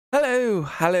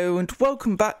Hello and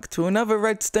welcome back to another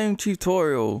redstone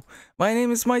tutorial. My name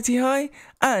is MightyHigh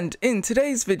and in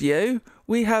today's video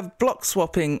we have block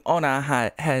swapping on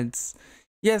our heads.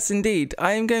 Yes indeed,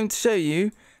 I am going to show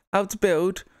you how to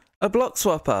build a block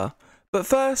swapper. But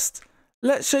first,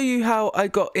 let's show you how I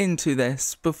got into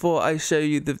this before I show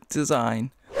you the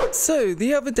design. So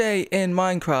the other day in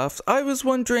Minecraft I was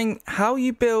wondering how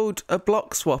you build a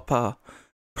block swapper.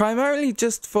 Primarily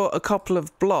just for a couple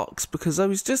of blocks because I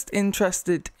was just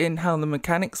interested in how the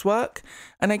mechanics work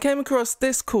and I came across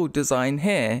this cool design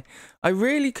here. I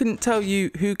really couldn't tell you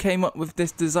who came up with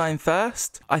this design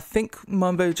first. I think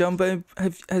Mumbo Jumbo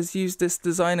has used this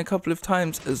design a couple of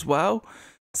times as well.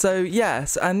 So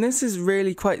yes, and this is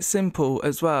really quite simple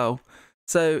as well.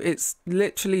 So it's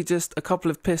literally just a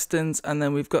couple of pistons and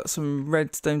then we've got some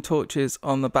redstone torches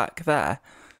on the back there.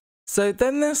 So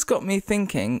then this got me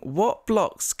thinking, what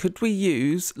blocks could we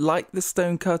use, like the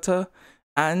stone cutter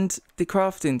and the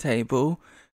crafting table,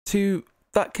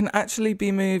 that can actually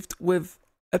be moved with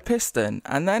a piston?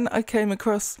 And then I came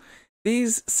across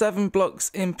these 7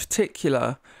 blocks in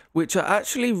particular, which are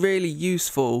actually really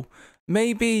useful.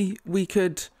 Maybe we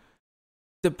could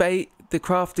debate the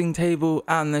crafting table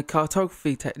and the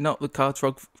cartography,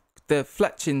 the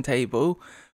fletching table,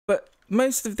 but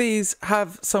most of these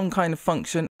have some kind of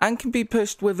function and can be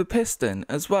pushed with a piston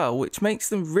as well, which makes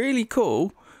them really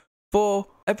cool for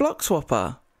a block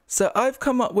swapper. So I've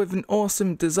come up with an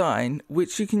awesome design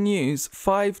which you can use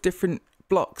 5 different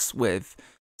blocks with.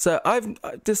 So I've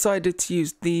decided to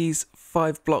use these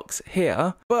 5 blocks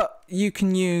here, but you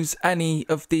can use any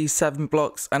of these 7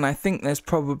 blocks, and I think there's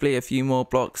probably a few more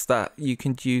blocks that you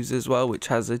can use as well, which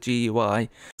has a GUI.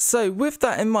 So with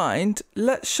that in mind,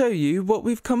 let's show you what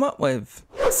we've come up with.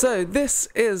 So this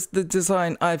is the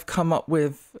design I've come up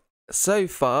with so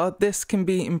far. This can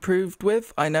be improved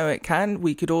with, I know it can.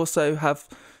 We could also have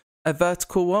a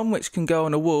vertical one which can go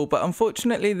on a wall, but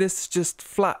unfortunately this is just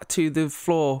flat to the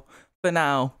floor for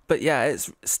now. But yeah,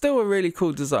 it's still a really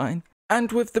cool design.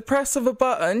 And with the press of a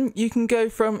button, you can go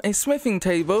from a smithing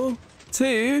table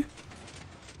to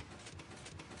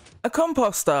a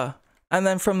composter. And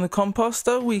then from the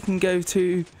composter, we can go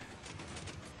to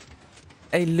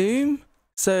a loom.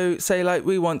 So say like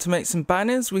we want to make some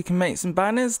banners, we can make some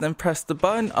banners, then press the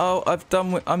button. Oh,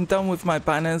 I'm done with my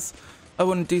banners. I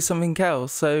want to do something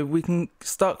else. So we can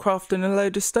start crafting a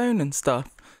load of stone and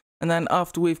stuff. And then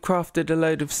after we've crafted a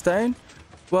load of stone,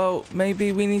 well,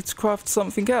 maybe we need to craft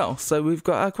something else. So we've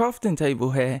got our crafting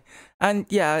table here. And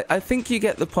yeah, I think you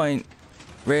get the point,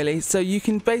 really. So you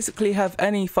can basically have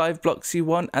any 5 blocks you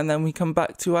want, and then we come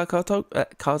back to our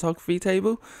cartography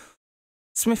table.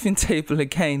 Smithing table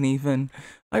again, even.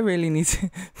 I really need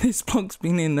to... This block's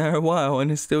been in there a while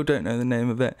and I still don't know the name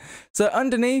of it. So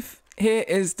underneath here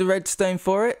is the redstone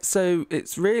for it. So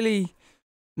it's really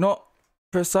not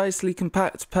precisely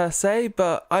compact per se,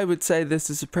 but I would say this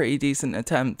is a pretty decent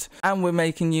attempt, and we're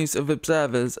making use of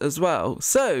observers as well.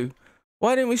 So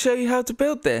why don't we show you how to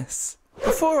build this?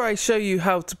 Before I show you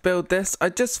how to build this, I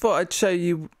just thought I'd show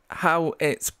you how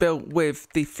it's built with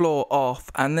the floor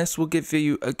off, and this will give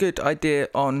you a good idea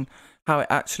on how it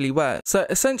actually works. So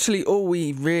essentially all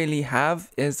we really have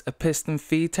is a piston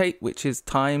feed tape which is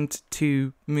timed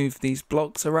to move these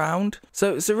blocks around.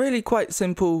 So it's a really quite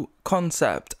simple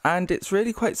concept and it's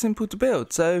really quite simple to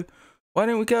build. So why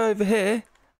don't we go over here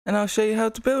and I'll show you how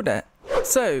to build it.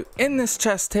 So in this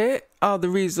chest here are the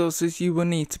resources you will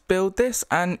need to build this,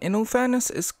 and in all fairness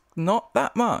it's not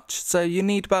that much. So you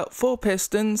need about 4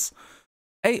 pistons,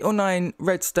 8 or 9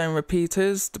 redstone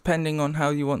repeaters, depending on how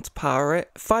you want to power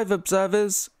it, 5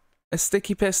 observers, a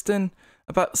sticky piston,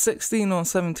 about 16 or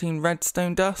 17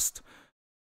 redstone dust,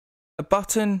 a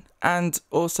button, and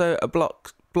also a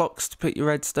blocks to put your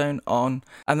redstone on.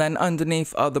 And then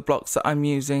underneath are the blocks that I'm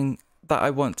using that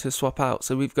I want to swap out.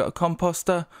 So we've got a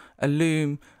composter, a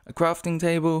loom, a crafting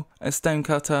table, a stone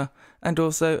cutter, and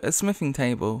also a smithing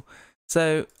table.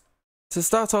 So to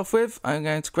start off with, I'm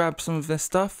going to grab some of this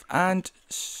stuff and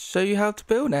show you how to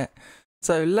build it.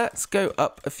 So let's go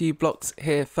up a few blocks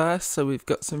here first, so we've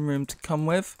got some room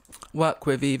to work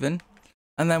with even.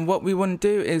 And then what we want to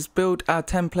do is build our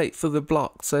template for the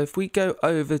block. So if we go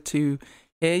over to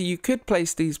here, you could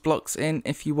place these blocks in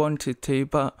if you wanted to,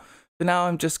 but for now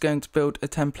I'm just going to build a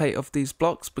template of these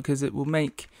blocks because it will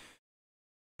make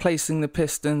placing the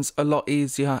pistons a lot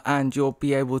easier, and you'll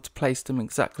be able to place them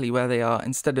exactly where they are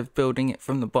instead of building it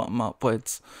from the bottom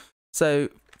upwards. So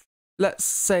let's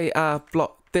say our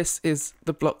block, this is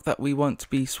the block that we want to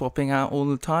be swapping out all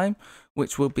the time,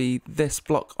 which will be this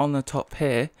block on the top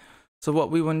here. So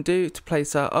what we want to do to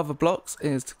place our other blocks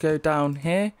is to go down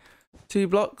here 2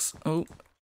 blocks,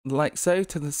 like so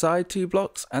to the side, 2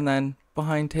 blocks, and then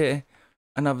behind here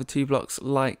another 2 blocks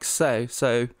like so.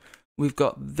 So we've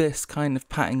got this kind of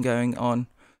pattern going on.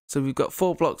 So we've got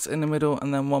 4 blocks in the middle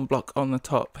and then 1 block on the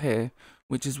top here,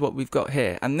 which is what we've got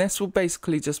here. And this will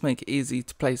basically just make it easy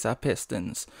to place our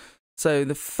pistons. So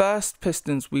the first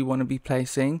pistons we want to be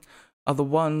placing are the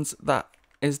ones that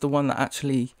is the one that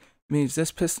actually moves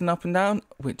this piston up and down,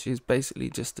 which is basically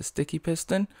just a sticky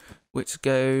piston, which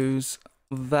goes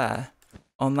there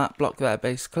on that block there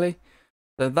basically.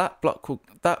 So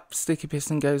that sticky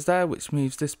piston goes there, which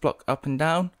moves this block up and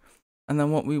down. And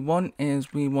then what we want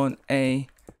is we want a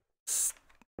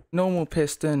normal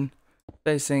piston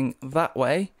facing that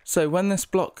way. So when this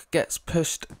block gets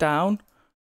pushed down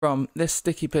from this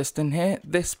sticky piston here,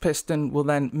 this piston will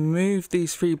then move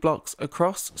these 3 blocks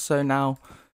across. So now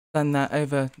then they're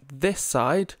over this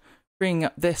side, freeing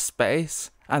up this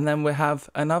space, and then we have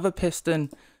another piston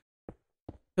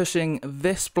pushing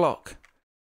this block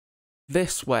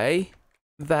this way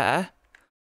there,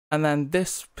 and then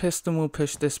this piston will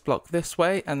push this block this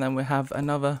way, and then we have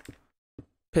another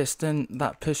piston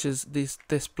that pushes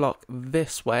this block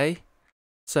this way.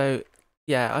 So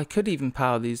yeah, I could even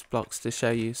power these blocks to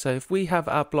show you. So if we have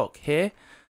our block here,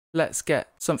 let's get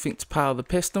something to power the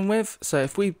piston with. So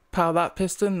if we power that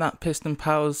piston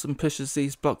powers and pushes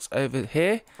these blocks over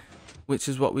here, which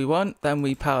is what we want. Then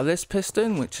we power this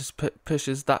piston, which is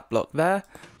pushes that block there.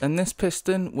 Then this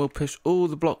piston will push all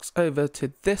the blocks over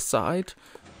to this side,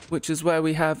 which is where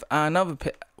we have another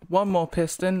one more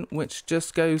piston, which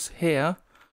just goes here,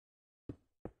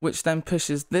 which then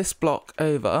pushes this block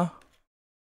over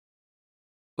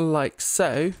like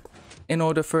so, in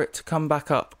order for it to come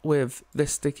back up with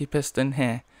this sticky piston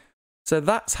here. So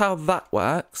that's how that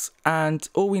works, and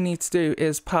all we need to do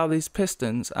is power these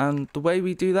pistons, and the way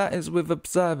we do that is with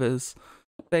observers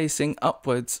facing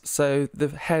upwards, so the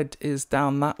head is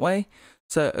down that way.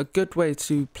 So a good way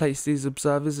to place these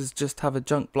observers is just have a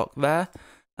junk block there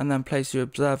and then place your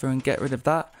observer and get rid of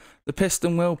that. The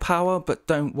piston will power, but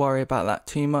don't worry about that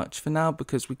too much for now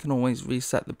because we can always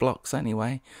reset the blocks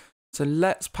anyway. So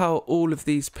let's power all of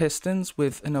these pistons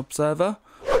with an observer.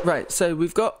 Right, so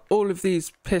we've got all of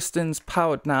these pistons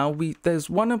powered now. There's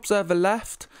one observer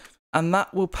left, and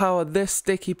that will power this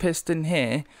sticky piston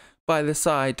here by the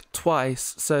side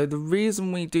twice. So the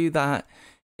reason we do that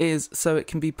is so it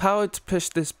can be powered to push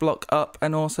this block up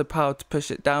and also powered to push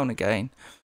it down again.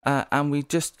 And we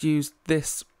just use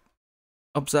this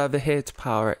observer here to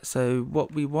power it. So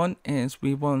what we want is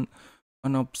we want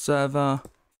an observer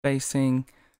facing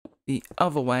the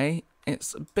other way.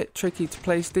 It's a bit tricky to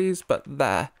place these, but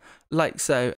there, like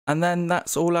so. And then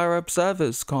that's all our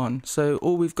observers gone. So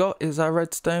all we've got is our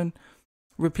redstone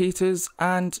repeaters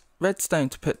and redstone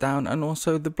to put down, and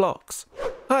also the blocks.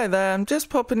 Hi there, I'm just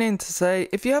popping in to say,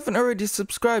 if you haven't already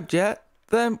subscribed yet,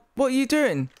 then what are you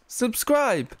doing?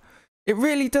 Subscribe! It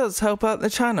really does help out the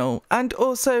channel, and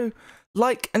also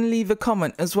like and leave a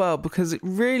comment as well, because it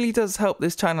really does help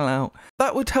this channel out.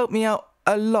 That would help me out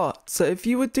a lot, so if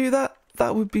you would do that,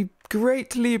 that would be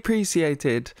greatly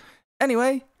appreciated.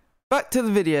 Anyway, back to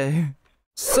the video.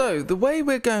 So the way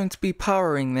we're going to be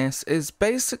powering this is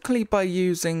basically by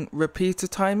using repeater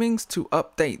timings to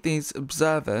update these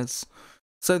observers.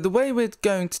 So the way we're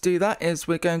going to do that is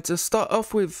we're going to start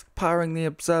off with powering the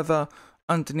observer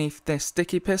underneath this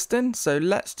sticky piston. So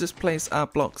let's just place our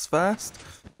blocks first,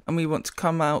 and we want to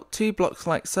come out 2 blocks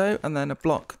like so, and then a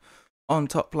block on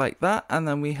top like that, and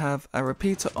then we have a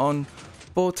repeater on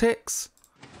 4 ticks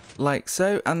like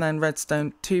so, and then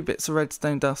redstone, 2 bits of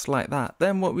redstone dust like that.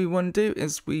 Then what we want to do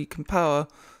is we can power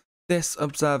this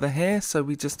observer here, so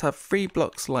we just have 3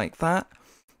 blocks like that,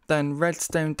 then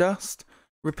redstone dust,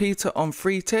 repeater on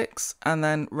 3 ticks, and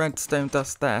then redstone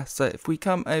dust there. So if we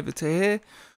come over to here,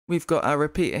 we've got our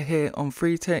repeater here on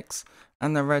 3 ticks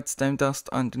and the redstone dust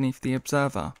underneath the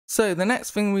observer. So the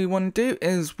next thing we want to do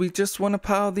is we just want to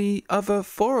power the other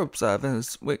 4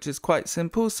 observers, which is quite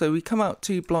simple. So we come out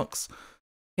 2 blocks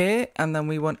here, and then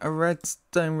we want a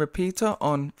redstone repeater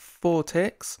on 4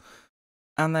 ticks,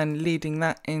 and then leading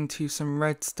that into some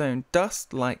redstone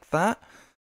dust like that.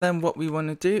 Then what we want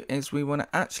to do is we want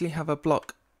to actually have a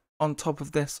block on top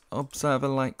of this observer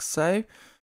like so.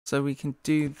 So we can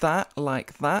do that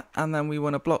like that, and then we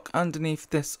want a block underneath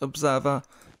this observer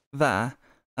there,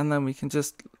 and then we can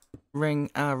just ring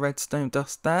our redstone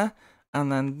dust there,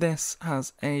 and then this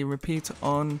has a repeater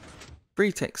on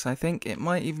 3 ticks. I think it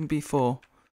might even be 4.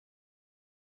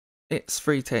 It's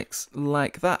 3 ticks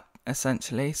like that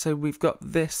essentially. So we've got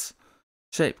this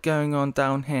shape going on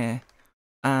down here,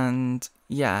 and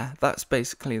yeah, that's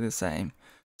basically the same.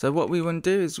 So what we want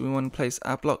to do is we want to place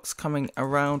our blocks coming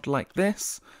around like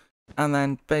this, and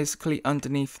then basically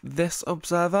underneath this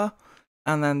observer,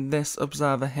 and then this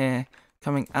observer here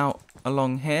coming out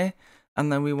along here,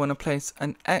 and then we want to place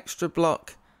an extra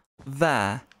block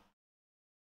there.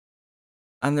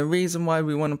 And the reason why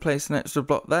we want to place an extra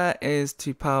block there is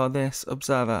to power this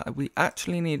observer. We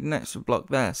actually need an extra block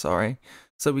there, sorry,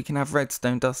 so we can have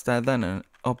redstone dust there, then an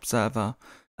observer.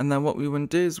 And then what we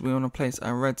want to do is we want to place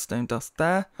our redstone dust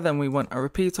there. Then we want a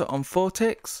repeater on 4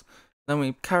 ticks. Then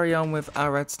we carry on with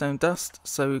our redstone dust.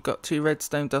 So we've got 2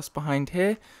 redstone dust behind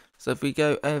here. So if we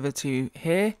go over to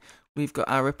here, we've got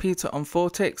our repeater on 4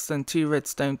 ticks, then 2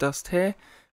 redstone dust here.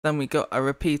 Then we got a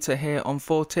repeater here on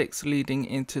 4 ticks leading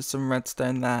into some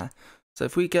redstone there. So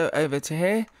if we go over to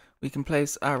here, we can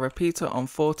place our repeater on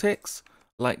 4 ticks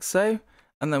like so.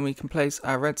 And then we can place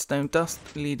our redstone dust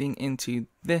leading into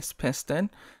this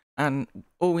piston. And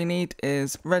all we need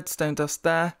is redstone dust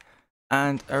there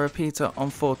and a repeater on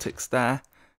 4 ticks there.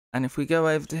 And if we go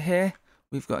over to here,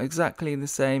 we've got exactly the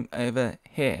same over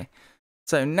here.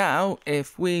 So now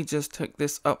if we just hook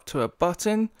this up to a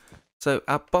button, so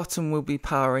our button will be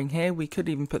powering here. We could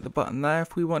even put the button there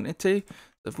if we wanted to.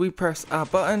 So if we press our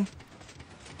button,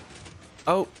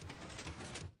 oh,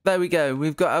 there we go.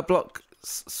 We've got our block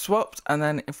swapped, and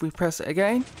then if we press it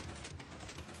again,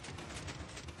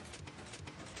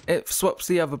 it swaps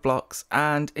the other blocks.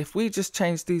 And if we just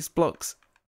change these blocks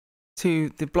to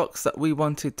the blocks that we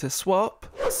wanted to swap,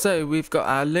 so we've got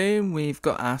our loom, we've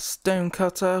got our stone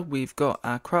cutter, we've got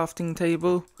our crafting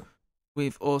table,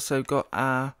 we've also got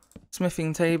our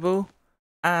smithing table,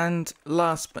 and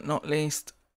last but not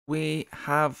least, we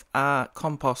have our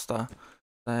composter.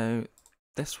 So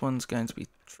this one's going to be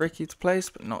tricky to place,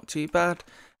 but not too bad.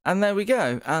 And there we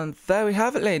go. And there we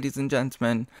have it, ladies and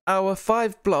gentlemen. Our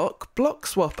 5-block block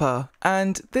swapper.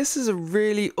 And this is a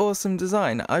really awesome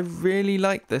design. I really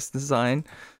like this design.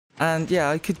 And yeah,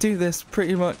 I could do this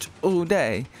pretty much all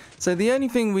day. So the only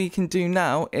thing we can do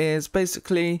now is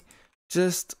basically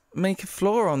just make a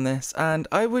floor on this. And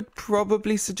I would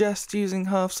probably suggest using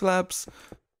half slabs,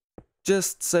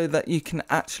 just so that you can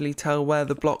actually tell where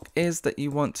the block is that you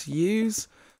want to use.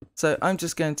 So I'm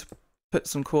just going to put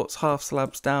some quartz half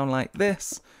slabs down like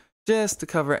this, just to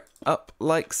cover it up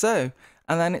like so.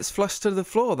 And then it's flush to the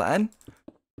floor then.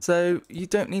 So you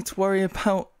don't need to worry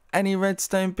about any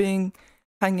redstone being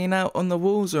hanging out on the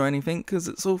walls or anything, because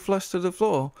it's all flush to the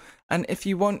floor. And if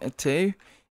you wanted to,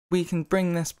 we can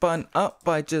bring this button up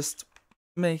by just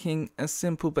making a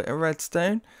simple bit of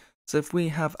redstone. So if we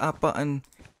have our button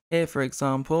here, for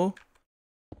example,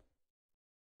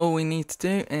 all we need to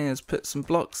do is put some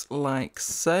blocks like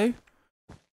so,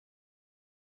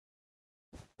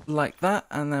 like that,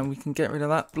 and then we can get rid of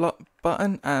that block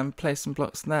button and place some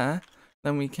blocks there.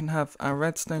 Then we can have our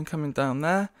redstone coming down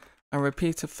there, a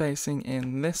repeater facing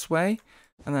in this way,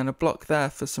 and then a block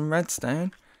there for some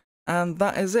redstone, and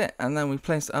that is it. And then we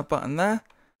place our button there,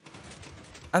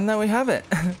 and there we have it.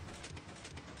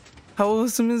 How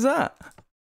awesome is that?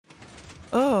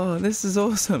 Oh, this is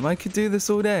awesome. I could do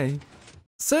this all day.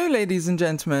 So ladies and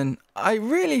gentlemen, I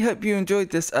really hope you enjoyed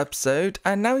this episode,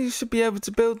 and now you should be able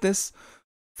to build this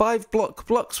 5-block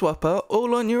block swapper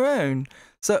all on your own.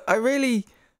 So I really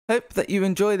hope that you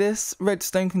enjoy this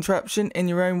redstone contraption in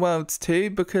your own worlds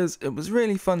too, because it was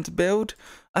really fun to build.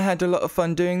 I had a lot of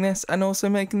fun doing this and also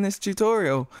making this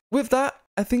tutorial. With that,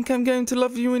 I think I'm going to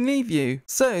love you and leave you.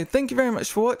 So thank you very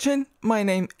much for watching. My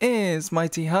name is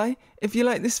MightyHigh. If you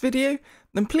like this video,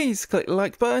 then please click the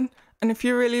like button, and if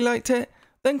you really liked it,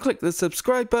 then click the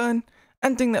subscribe button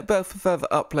and ding that bell for further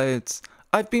uploads.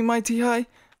 I've been MightyHigh,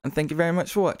 and thank you very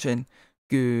much for watching.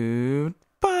 Goodbye.